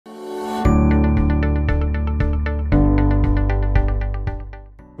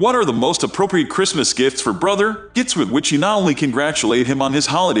What are the most appropriate Christmas gifts for brother? Gifts with which you not only congratulate him on his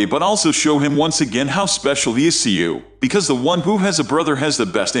holiday but also show him once again how special he is to you. Because the one who has a brother has the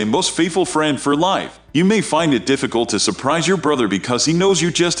best and most faithful friend for life. You may find it difficult to surprise your brother because he knows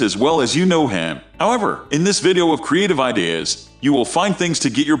you just as well as you know him. However, in this video of creative ideas, you will find things to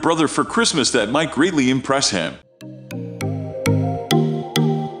get your brother for Christmas that might greatly impress him.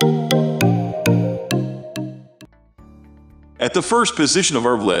 At the first position of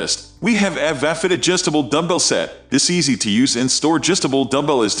our list, we have ATIVAFIT adjustable dumbbell set. This easy-to-use and store adjustable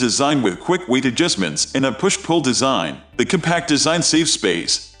dumbbell is designed with quick weight adjustments and a push-pull design. The compact design saves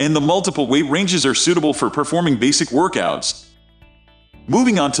space, and the multiple weight ranges are suitable for performing basic workouts.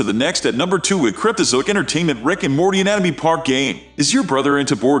 Moving on to the next at number 2 with Cryptozoic Entertainment Rick and Morty Anatomy Park Game. Is your brother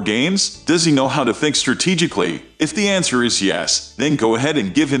into board games? Does he know how to think strategically? If the answer is yes, then go ahead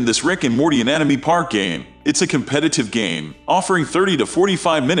and give him this Rick and Morty Anatomy Park Game. It's a competitive game, offering 30 to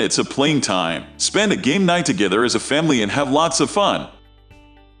 45 minutes of playing time. Spend a game night together as a family and have lots of fun.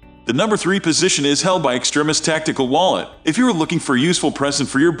 The number 3 position is held by Extremus Tactical Wallet. If you are looking for a useful present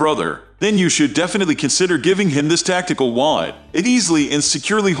for your brother, then you should definitely consider giving him this tactical wallet. It easily and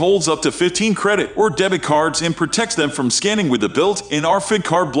securely holds up to 15 credit or debit cards and protects them from scanning with the built-in RFID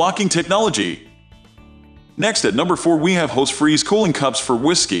card blocking technology. Next at number 4 we have Host Freeze Cooling Cups for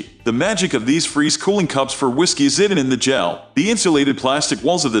Whiskey. The magic of these freeze cooling cups for whiskey is hidden in the gel. The insulated plastic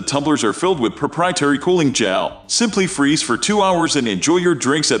walls of the tumblers are filled with proprietary cooling gel. Simply freeze for 2 hours and enjoy your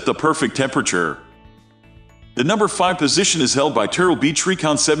drinks at the perfect temperature. The number 5 position is held by Turtle Beach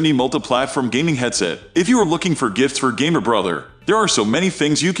Recon 70 Multiplatform Gaming Headset. If you are looking for gifts for gamer brother, there are so many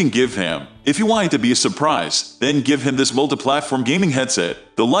things you can give him. If you want it to be a surprise, then give him this multi-platform gaming headset.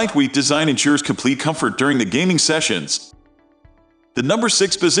 The lightweight design ensures complete comfort during the gaming sessions. The number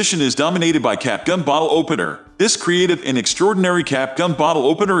 6 position is dominated by Cap Gun Bottle Opener. This creative and extraordinary Cap Gun Bottle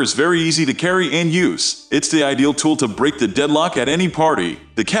Opener is very easy to carry and use. It's the ideal tool to break the deadlock at any party.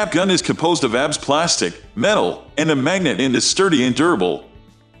 The cap gun is composed of ABS plastic, metal, and a magnet and is sturdy and durable.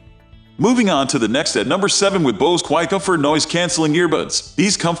 Moving on to the next at number 7 with Bose QuietComfort Noise Cancelling Earbuds.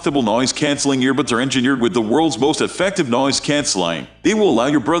 These comfortable noise cancelling earbuds are engineered with the world's most effective noise cancelling. They will allow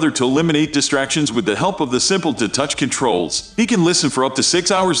your brother to eliminate distractions with the help of the simple-to-touch controls. He can listen for up to 6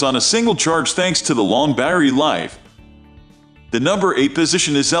 hours on a single charge thanks to the long battery life. The number 8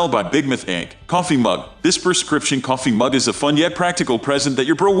 position is held by BigMouth Inc. Coffee Mug. This prescription coffee mug is a fun yet practical present that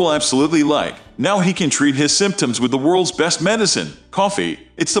your bro will absolutely like. Now he can treat his symptoms with the world's best medicine, coffee.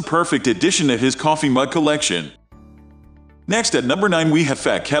 It's the perfect addition to his coffee mug collection. Next at number 9 we have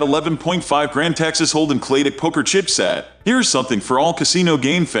Fat Cat 11.5 gram Texas Hold'em Claytec Poker Chip Set. Here's something for all casino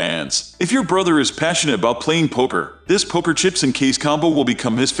game fans. If your brother is passionate about playing poker, this poker chips and case combo will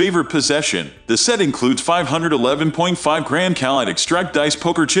become his favorite possession. The set includes 511.5 gram Claytec Extract Dice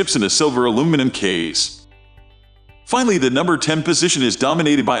Poker Chips in a silver aluminum case. Finally, the number 10 position is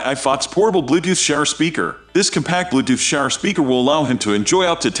dominated by iFox Portable Bluetooth Shower Speaker. This compact Bluetooth shower speaker will allow him to enjoy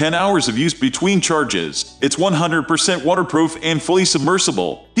up to 10 hours of use between charges. It's 100% waterproof and fully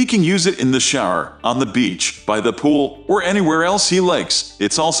submersible. He can use it in the shower, on the beach, by the pool, or anywhere else he likes.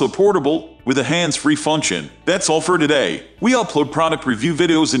 It's also portable, with a hands-free function. That's all for today. We upload product review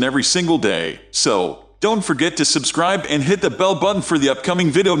videos in every single day. So, don't forget to subscribe and hit the bell button for the upcoming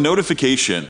video notification.